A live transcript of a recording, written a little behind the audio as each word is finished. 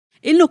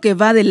En lo que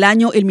va del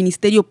año, el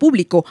Ministerio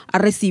Público ha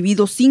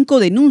recibido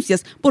 5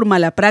 denuncias por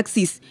mala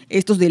praxis.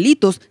 Estos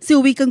delitos se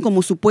ubican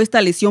como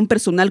supuesta lesión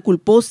personal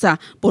culposa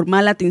por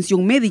mala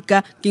atención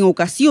médica que en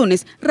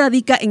ocasiones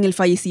radica en el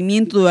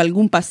fallecimiento de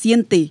algún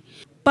paciente.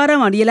 Para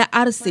Mariela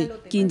Arce,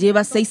 quien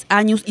lleva 6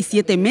 años y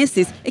 7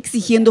 meses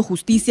exigiendo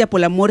justicia por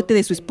la muerte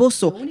de su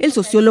esposo, el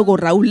sociólogo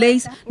Raúl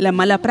Leis, la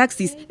mala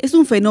praxis es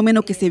un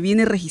fenómeno que se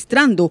viene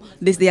registrando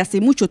desde hace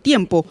mucho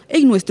tiempo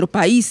en nuestro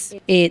país.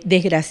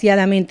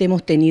 Desgraciadamente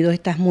hemos tenido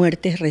estas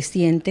muertes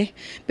recientes,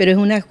 pero es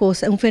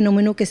un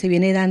fenómeno que se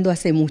viene dando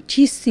hace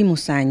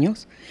muchísimos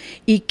años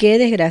y que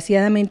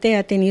desgraciadamente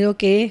ha tenido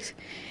que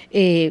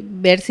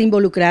verse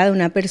involucrada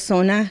una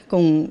persona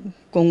con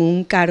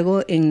un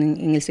cargo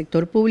en el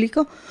sector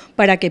público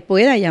para que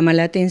pueda llamar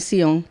la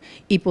atención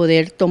y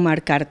poder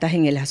tomar cartas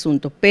en el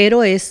asunto.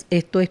 Pero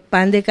esto es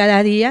pan de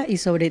cada día y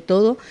sobre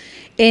todo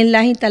en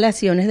las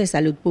instalaciones de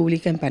salud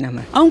pública en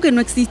Panamá. Aunque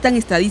no existan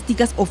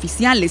estadísticas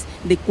oficiales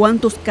de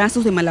cuántos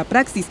casos de mala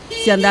praxis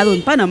se han dado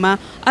en Panamá,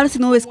 Arce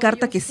no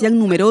descarta que sean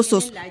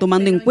numerosos,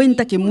 tomando en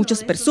cuenta que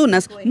muchas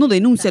personas no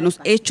denuncian los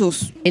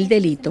hechos. El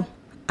delito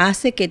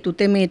hace que tú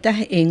te metas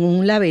en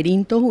un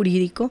laberinto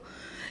jurídico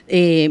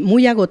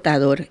muy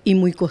agotador y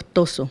muy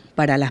costoso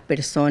para las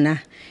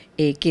personas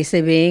que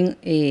se ven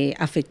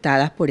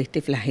afectadas por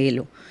este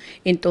flagelo.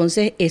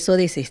 Entonces eso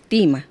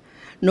desestima.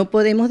 No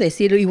podemos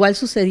decirlo, igual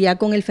sucedía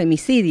con el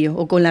femicidio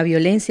o con la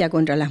violencia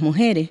contra las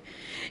mujeres.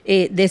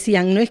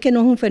 Decían, no es que no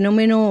es un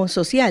fenómeno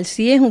social,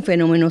 sí es un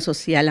fenómeno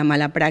social la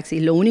mala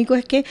praxis. Lo único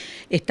es que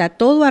está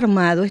todo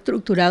armado,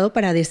 estructurado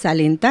para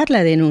desalentar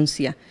la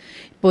denuncia.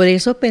 Por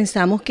eso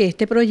pensamos que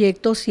este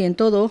proyecto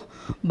 102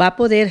 va a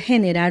poder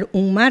generar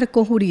un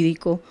marco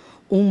jurídico,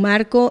 un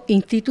marco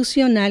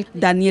institucional.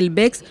 Daniel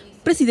Bex,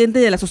 presidente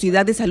de la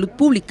Sociedad de Salud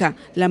Pública,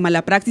 la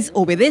mala praxis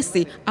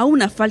obedece a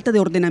una falta de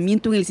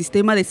ordenamiento en el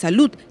sistema de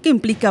salud que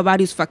implica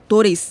varios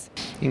factores.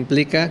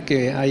 Implica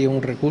que hay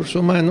un recurso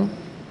humano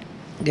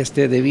que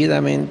esté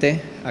debidamente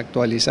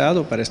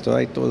actualizado. Para esto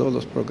hay todos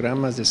los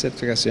programas de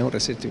certificación,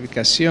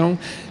 recertificación,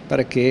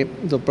 para que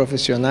los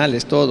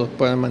profesionales todos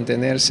puedan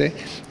mantenerse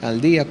al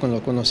día con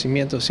los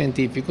conocimientos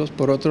científicos.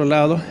 Por otro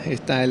lado,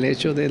 está el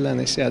hecho de la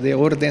necesidad de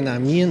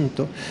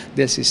ordenamiento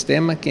del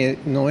sistema, que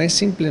no es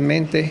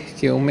simplemente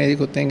que un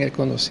médico tenga el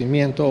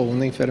conocimiento o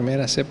una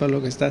enfermera sepa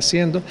lo que está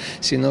haciendo,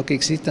 sino que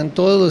existan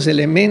todos los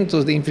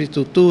elementos de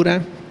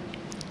infraestructura,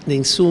 de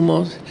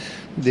insumos,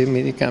 de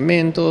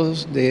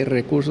medicamentos, de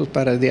recursos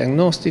para el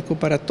diagnóstico,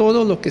 para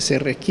todo lo que se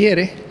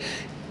requiere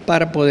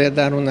para poder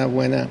dar una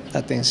buena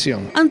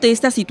atención. Ante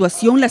esta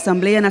situación, la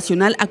Asamblea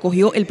Nacional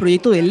acogió el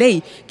proyecto de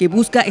ley que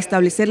busca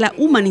establecer la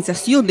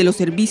humanización de los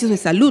servicios de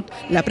salud,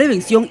 la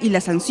prevención y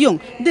la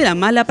sanción de la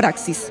mala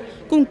praxis.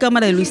 Con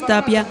cámara de Luis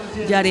Tapia,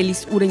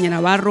 Yarelis Ureña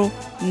Navarro,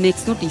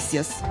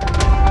 NexNoticias.